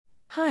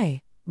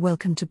Hi,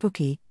 welcome to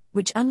Bookey,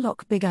 which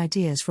unlock big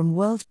ideas from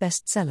world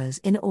bestsellers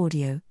in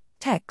audio,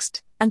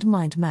 text, and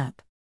mind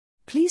map.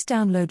 Please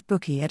download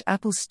Bookey at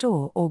Apple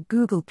Store or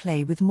Google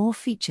Play with more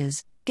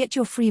features. Get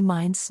your free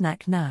mind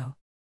snack now.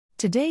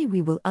 Today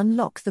we will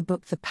unlock the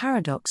book The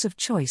Paradox of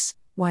Choice,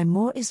 Why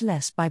More is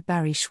Less by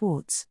Barry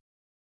Schwartz.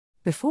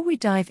 Before we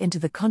dive into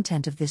the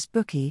content of this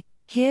Bookey,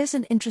 here's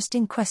an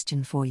interesting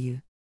question for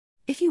you.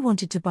 If you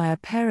wanted to buy a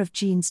pair of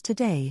jeans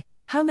today,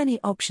 how many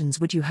options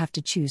would you have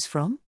to choose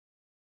from?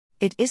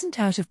 It isn't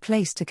out of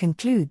place to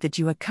conclude that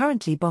you are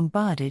currently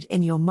bombarded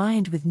in your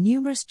mind with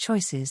numerous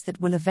choices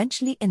that will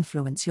eventually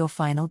influence your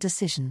final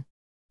decision.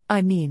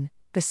 I mean,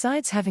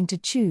 besides having to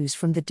choose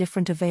from the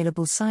different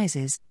available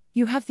sizes,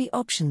 you have the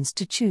options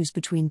to choose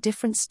between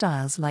different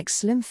styles like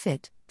slim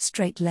fit,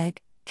 straight leg,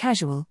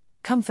 casual,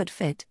 comfort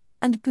fit,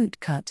 and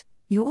boot cut.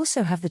 You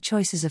also have the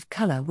choices of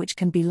color, which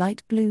can be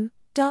light blue,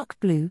 dark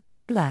blue,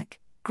 black,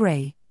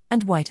 gray,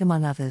 and white,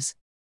 among others.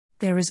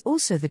 There is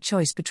also the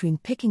choice between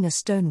picking a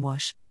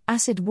stonewash,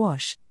 acid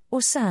wash,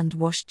 or sand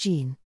wash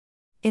jean.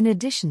 In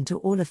addition to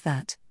all of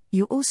that,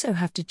 you also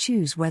have to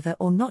choose whether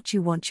or not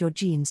you want your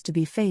jeans to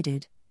be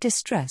faded,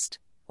 distressed,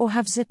 or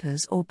have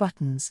zippers or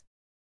buttons.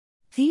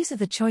 These are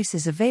the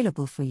choices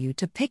available for you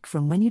to pick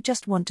from when you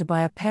just want to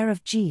buy a pair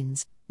of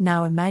jeans.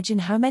 Now imagine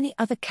how many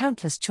other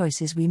countless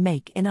choices we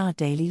make in our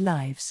daily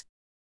lives.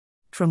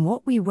 From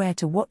what we wear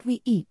to what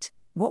we eat,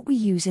 what we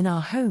use in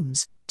our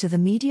homes, to the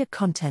media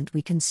content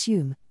we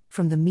consume,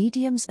 from the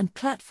mediums and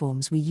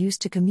platforms we use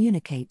to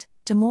communicate,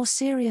 to more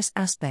serious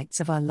aspects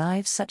of our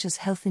lives such as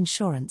health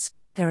insurance,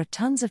 there are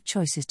tons of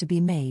choices to be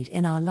made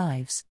in our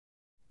lives.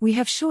 We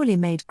have surely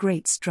made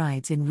great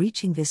strides in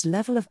reaching this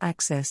level of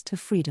access to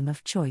freedom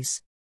of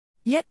choice.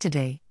 Yet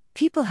today,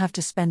 people have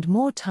to spend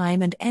more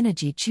time and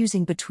energy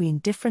choosing between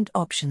different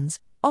options,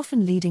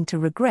 often leading to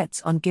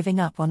regrets on giving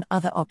up on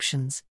other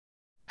options.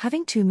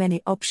 Having too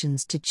many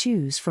options to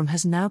choose from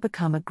has now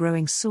become a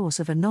growing source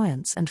of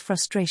annoyance and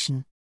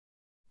frustration.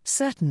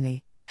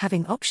 Certainly,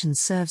 having options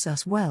serves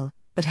us well,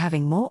 but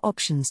having more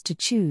options to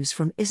choose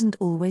from isn't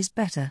always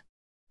better.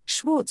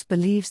 Schwartz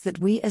believes that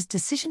we as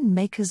decision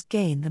makers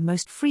gain the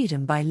most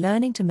freedom by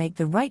learning to make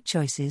the right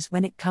choices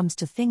when it comes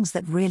to things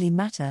that really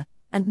matter,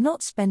 and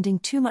not spending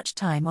too much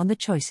time on the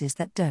choices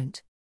that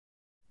don't.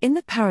 In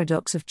The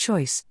Paradox of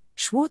Choice,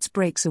 Schwartz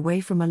breaks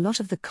away from a lot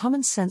of the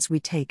common sense we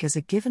take as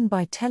a given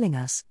by telling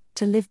us,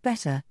 to live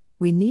better,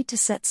 we need to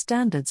set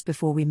standards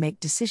before we make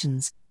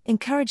decisions,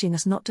 encouraging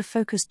us not to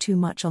focus too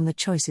much on the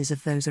choices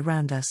of those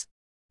around us.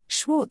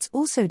 Schwartz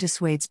also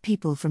dissuades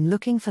people from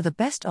looking for the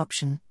best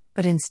option,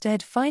 but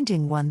instead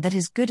finding one that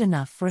is good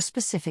enough for a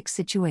specific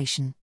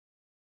situation.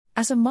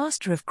 As a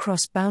master of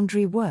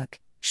cross-boundary work,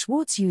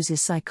 Schwartz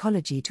uses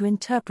psychology to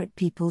interpret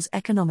people's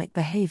economic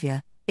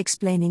behavior,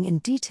 explaining in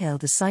detail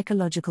the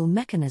psychological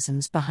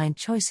mechanisms behind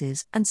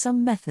choices and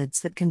some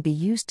methods that can be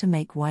used to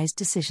make wise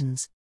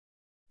decisions.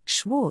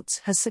 Schwartz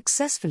has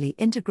successfully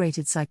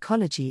integrated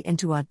psychology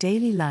into our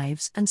daily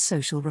lives and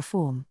social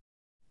reform.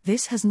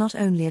 This has not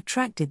only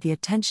attracted the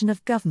attention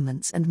of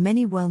governments and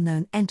many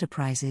well-known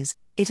enterprises,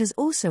 it has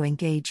also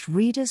engaged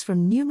readers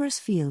from numerous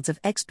fields of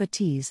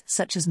expertise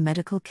such as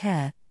medical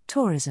care,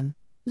 tourism,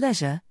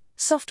 leisure,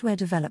 software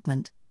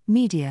development,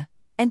 media,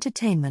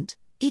 entertainment,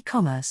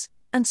 e-commerce,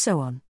 and so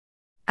on.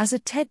 As a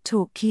TED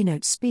Talk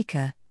keynote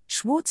speaker,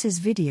 Schwartz's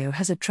video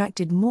has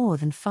attracted more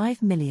than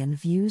 5 million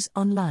views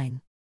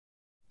online.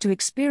 To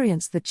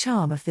experience the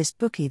charm of this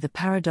Bookey, The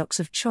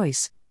Paradox of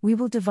Choice, we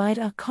will divide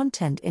our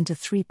content into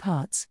 3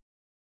 parts.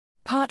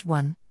 Part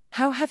 1,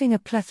 How having a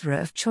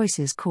plethora of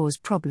choices cause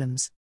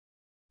problems.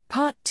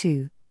 Part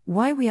 2,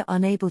 Why we are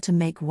unable to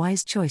make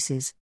wise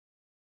choices.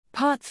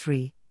 Part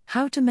 3,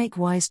 How to make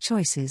wise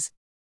choices.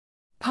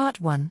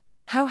 Part 1,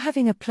 How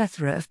having a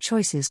plethora of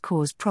choices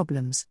cause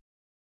problems.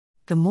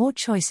 The more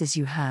choices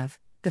you have,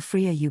 the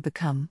freer you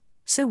become,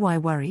 so why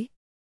worry?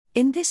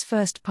 In this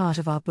first part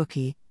of our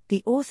Bookey,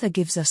 the author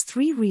gives us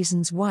 3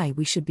 reasons why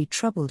we should be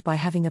troubled by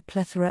having a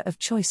plethora of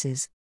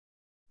choices.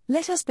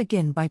 Let us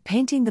begin by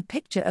painting the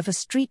picture of a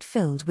street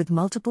filled with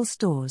multiple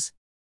stores.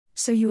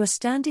 So you are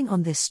standing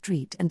on this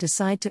street and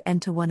decide to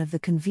enter one of the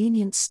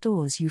convenience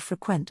stores you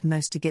frequent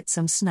most to get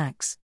some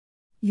snacks.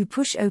 You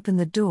push open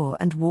the door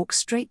and walk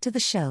straight to the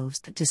shelves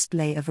that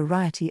display a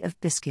variety of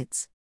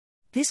biscuits.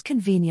 This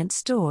convenience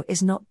store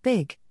is not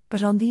big,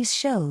 but on these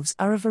shelves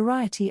are a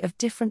variety of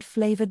different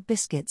flavored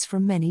biscuits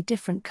from many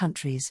different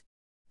countries.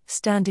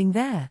 Standing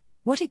there,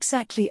 what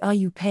exactly are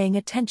you paying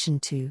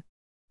attention to?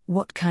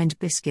 What kind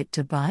biscuit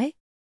to buy?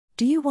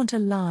 Do you want a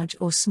large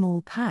or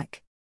small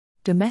pack?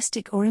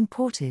 Domestic or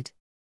imported?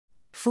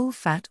 Full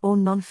fat or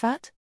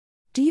non-fat?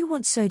 Do you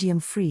want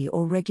sodium-free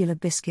or regular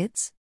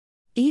biscuits?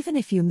 Even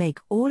if you make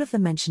all of the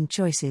mentioned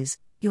choices,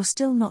 you're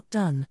still not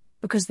done,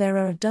 because there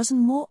are a dozen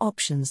more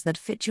options that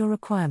fit your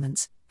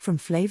requirements, from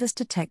flavors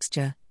to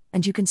texture,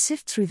 and you can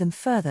sift through them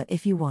further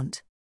if you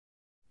want.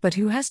 But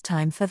who has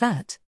time for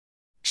that?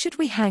 Should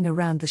we hang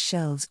around the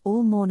shelves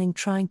all morning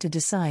trying to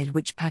decide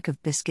which pack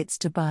of biscuits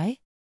to buy?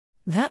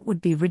 That would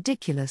be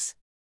ridiculous.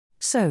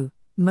 So,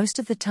 most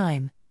of the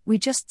time, we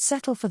just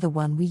settle for the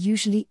one we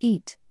usually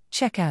eat,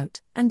 check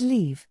out, and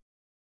leave.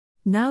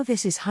 Now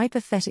this is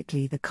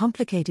hypothetically the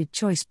complicated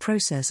choice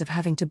process of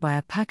having to buy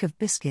a pack of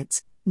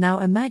biscuits. Now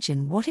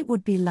imagine what it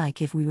would be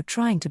like if we were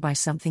trying to buy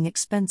something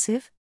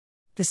expensive.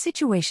 The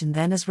situation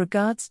then as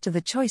regards to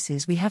the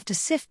choices we have to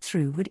sift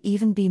through would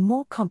even be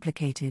more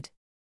complicated.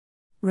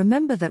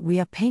 Remember that we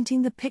are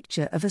painting the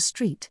picture of a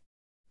street.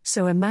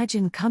 So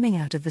imagine coming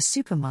out of the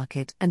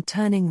supermarket and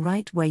turning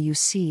right where you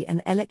see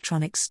an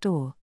electronics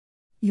store.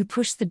 You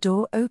push the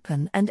door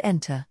open and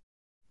enter.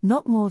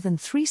 Not more than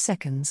 3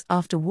 seconds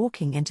after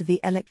walking into the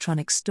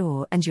electronics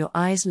store and your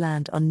eyes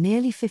land on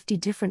nearly 50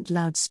 different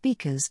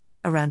loudspeakers,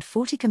 around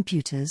 40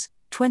 computers,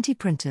 20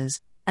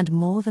 printers, and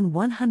more than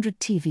 100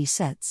 TV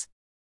sets.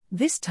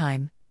 This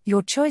time,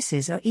 your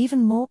choices are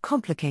even more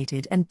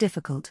complicated and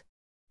difficult.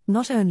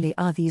 Not only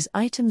are these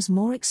items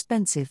more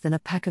expensive than a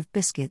pack of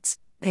biscuits,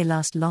 they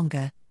last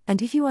longer,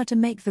 and if you are to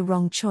make the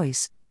wrong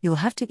choice, you'll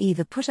have to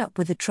either put up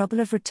with the trouble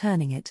of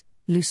returning it,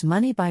 lose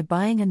money by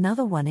buying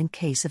another one in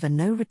case of a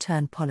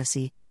no-return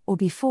policy, or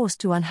be forced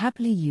to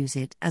unhappily use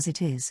it as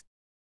it is.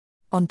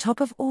 On top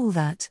of all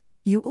that,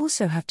 you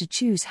also have to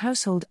choose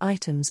household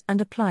items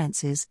and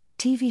appliances,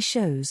 TV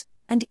shows,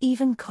 and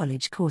even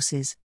college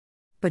courses.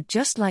 But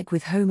just like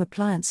with home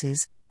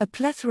appliances, a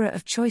plethora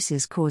of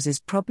choices causes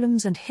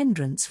problems and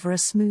hindrance for a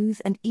smooth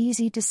and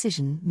easy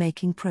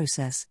decision-making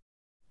process.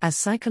 As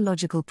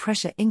psychological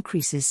pressure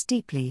increases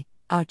steeply,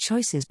 our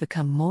choices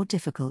become more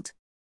difficult.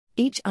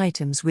 Each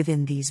items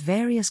within these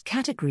various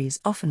categories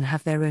often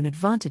have their own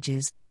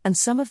advantages, and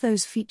some of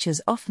those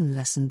features often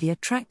lessen the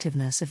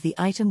attractiveness of the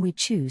item we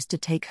choose to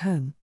take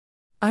home.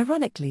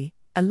 Ironically,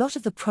 a lot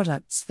of the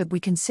products that we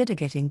consider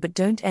getting but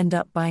don't end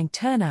up buying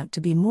turn out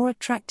to be more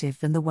attractive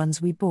than the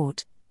ones we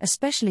bought,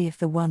 especially if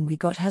the one we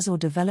got has or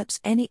develops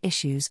any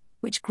issues,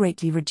 which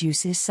greatly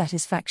reduces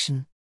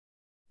satisfaction.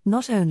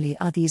 Not only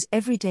are these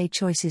everyday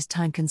choices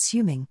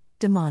time-consuming,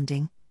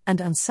 demanding, and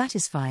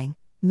unsatisfying,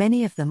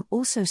 many of them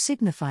also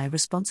signify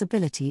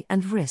responsibility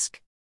and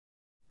risk.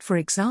 For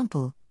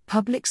example,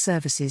 public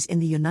services in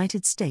the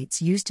United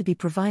States used to be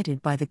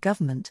provided by the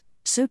government,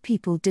 so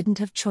people didn't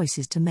have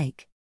choices to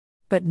make.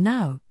 But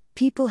now,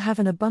 people have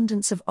an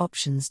abundance of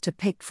options to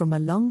pick from a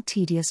long,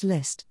 tedious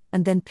list,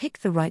 and then pick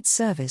the right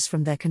service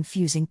from their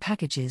confusing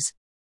packages.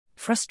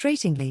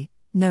 Frustratingly,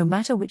 no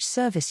matter which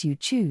service you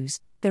choose,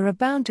 there are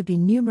bound to be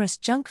numerous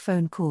junk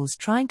phone calls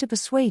trying to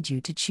persuade you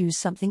to choose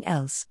something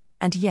else,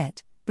 and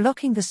yet,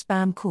 blocking the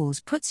spam calls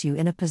puts you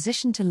in a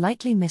position to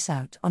likely miss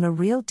out on a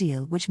real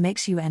deal, which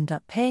makes you end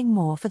up paying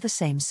more for the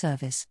same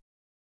service.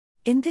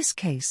 In this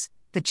case,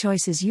 the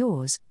choice is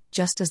yours,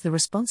 just as the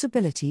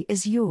responsibility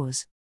is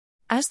yours.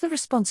 As the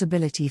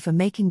responsibility for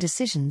making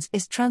decisions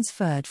is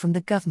transferred from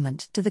the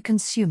government to the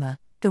consumer,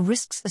 the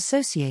risks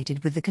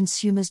associated with the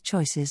consumer's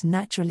choices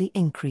naturally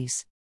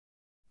increase.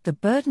 The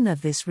burden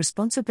of this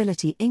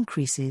responsibility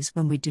increases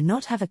when we do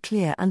not have a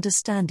clear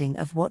understanding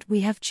of what we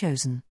have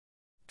chosen.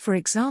 For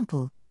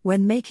example,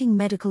 when making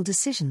medical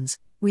decisions,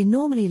 we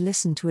normally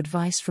listen to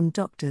advice from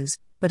doctors,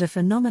 but a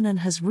phenomenon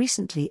has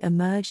recently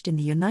emerged in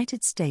the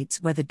United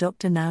States where the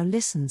doctor now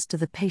listens to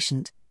the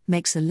patient,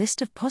 makes a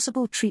list of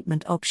possible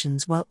treatment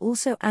options while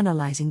also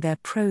analyzing their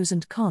pros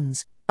and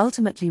cons,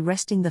 ultimately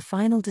resting the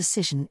final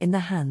decision in the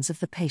hands of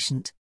the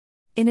patient.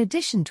 In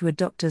addition to a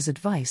doctor's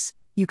advice,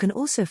 you can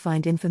also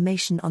find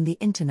information on the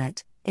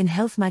internet, in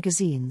health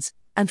magazines,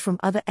 and from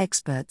other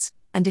experts,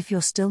 and if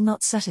you're still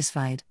not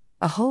satisfied,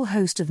 a whole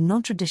host of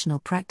non-traditional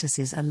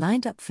practices are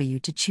lined up for you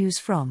to choose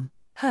from.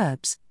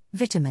 Herbs,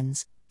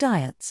 vitamins,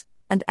 diets,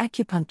 and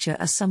acupuncture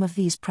are some of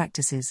these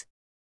practices.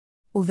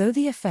 Although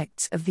the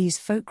effects of these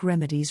folk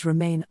remedies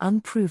remain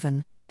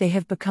unproven, they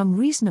have become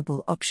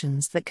reasonable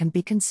options that can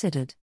be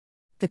considered.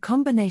 The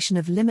combination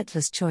of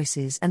limitless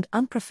choices and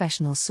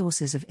unprofessional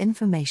sources of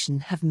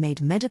information have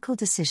made medical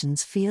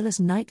decisions feel as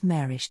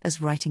nightmarish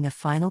as writing a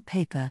final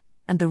paper,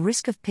 and the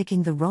risk of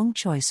picking the wrong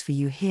choice for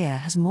you here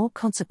has more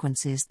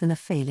consequences than a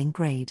failing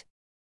grade.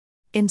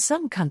 In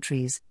some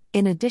countries,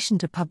 in addition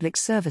to public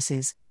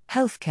services,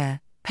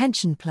 healthcare,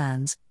 pension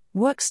plans,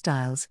 work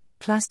styles,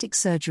 plastic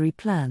surgery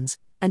plans,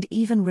 and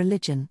even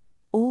religion,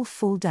 all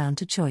fall down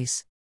to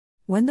choice.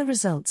 When the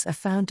results are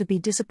found to be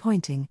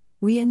disappointing,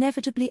 we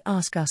inevitably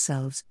ask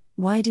ourselves,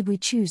 why did we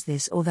choose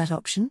this or that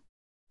option?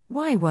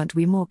 Why weren't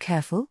we more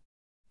careful?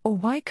 Or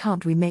why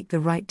can't we make the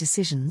right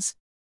decisions?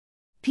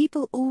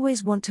 People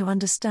always want to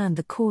understand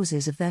the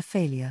causes of their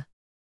failure.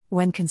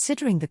 When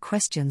considering the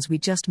questions we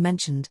just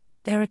mentioned,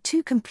 there are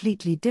two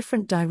completely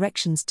different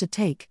directions to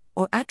take,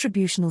 or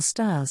attributional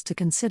styles to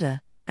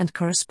consider, and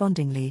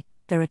correspondingly,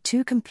 there are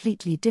two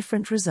completely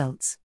different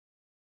results.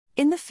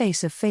 In the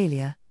face of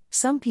failure,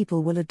 some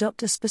people will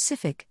adopt a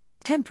specific,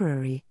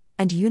 temporary,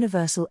 and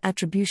universal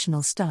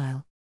attributional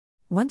style.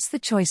 Once the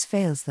choice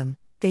fails them,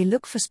 they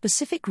look for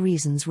specific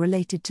reasons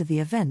related to the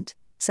event,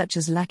 such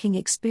as lacking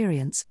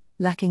experience,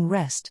 lacking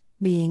rest,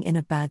 being in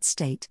a bad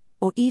state,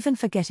 or even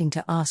forgetting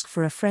to ask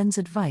for a friend's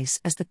advice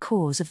as the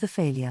cause of the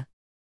failure.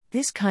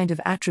 This kind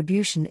of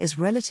attribution is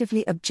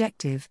relatively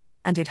objective,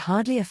 and it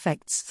hardly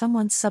affects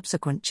someone's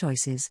subsequent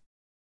choices.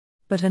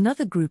 But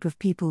another group of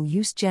people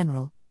use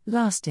general,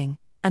 lasting,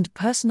 and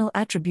personal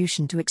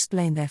attribution to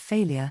explain their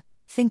failure,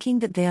 thinking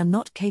that they are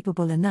not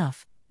capable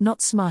enough,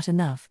 not smart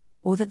enough,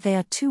 or that they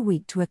are too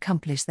weak to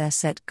accomplish their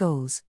set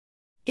goals.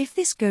 If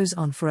this goes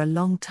on for a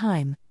long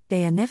time,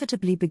 they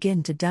inevitably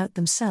begin to doubt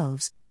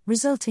themselves,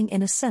 resulting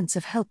in a sense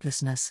of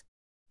helplessness.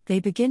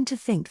 They begin to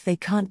think they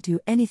can't do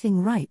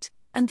anything right,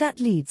 and that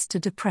leads to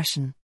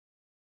depression.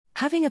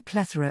 Having a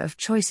plethora of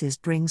choices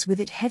brings with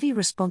it heavy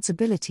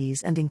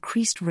responsibilities and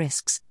increased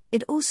risks.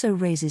 It also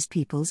raises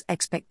people's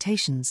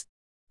expectations.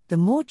 The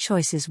more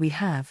choices we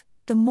have,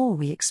 the more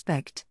we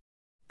expect.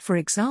 For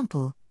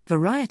example,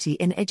 variety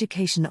in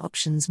education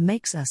options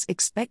makes us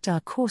expect our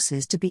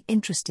courses to be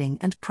interesting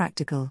and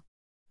practical.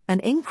 An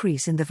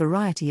increase in the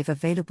variety of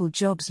available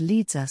jobs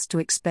leads us to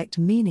expect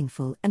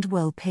meaningful and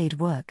well-paid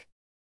work.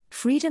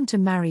 Freedom to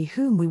marry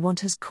whom we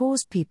want has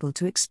caused people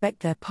to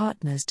expect their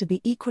partners to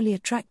be equally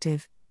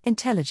attractive,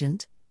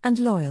 intelligent, and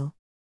loyal.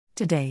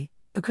 Today,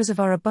 because of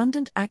our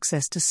abundant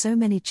access to so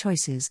many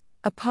choices,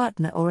 a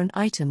partner or an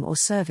item or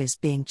service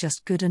being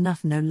just good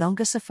enough no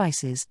longer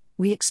suffices.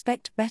 We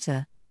expect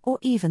better, or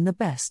even the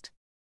best.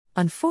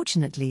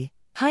 Unfortunately,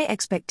 high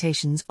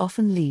expectations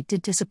often lead to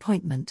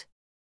disappointment.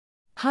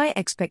 High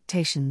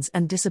expectations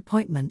and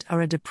disappointment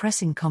are a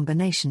depressing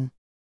combination.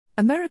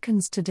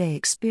 Americans today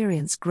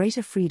experience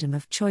greater freedom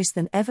of choice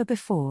than ever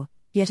before,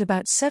 yet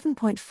about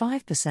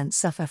 7.5%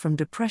 suffer from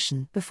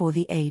depression before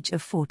the age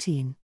of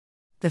 14.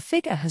 The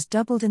figure has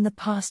doubled in the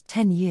past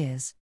 10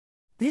 years.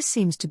 This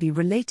seems to be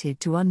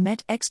related to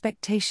unmet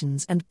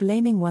expectations and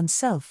blaming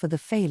oneself for the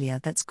failure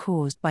that's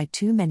caused by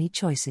too many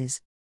choices.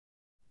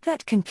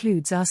 That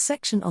concludes our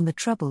section on the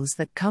troubles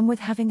that come with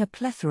having a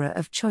plethora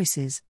of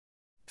choices.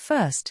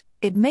 First,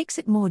 it makes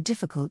it more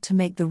difficult to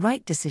make the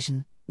right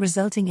decision,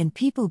 resulting in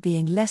people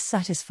being less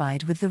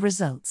satisfied with the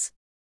results.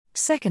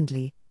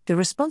 Secondly, the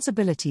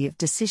responsibility of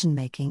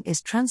decision-making is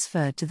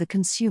transferred to the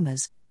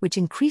consumers, which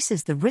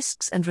increases the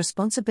risks and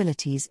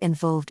responsibilities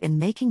involved in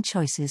making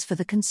choices for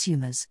the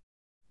consumers.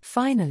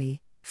 Finally,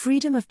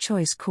 freedom of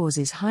choice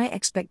causes high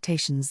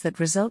expectations that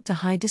result to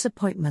high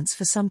disappointments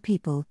for some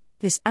people.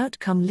 This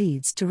outcome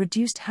leads to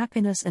reduced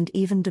happiness and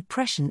even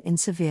depression in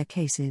severe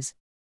cases.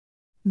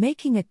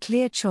 Making a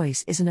clear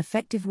choice is an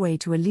effective way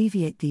to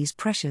alleviate these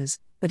pressures,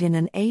 but in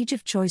an age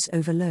of choice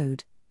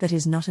overload, that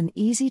is not an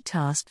easy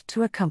task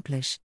to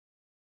accomplish.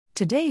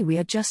 Today we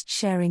are just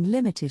sharing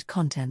limited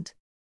content.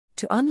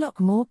 To unlock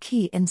more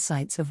key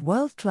insights of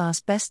world-class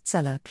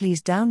bestseller,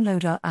 please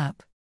download our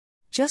app.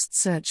 Just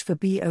search for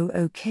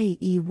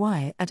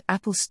BOOKEY at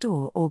Apple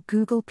Store or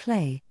Google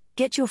Play.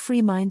 Get your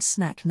free mind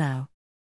snack now.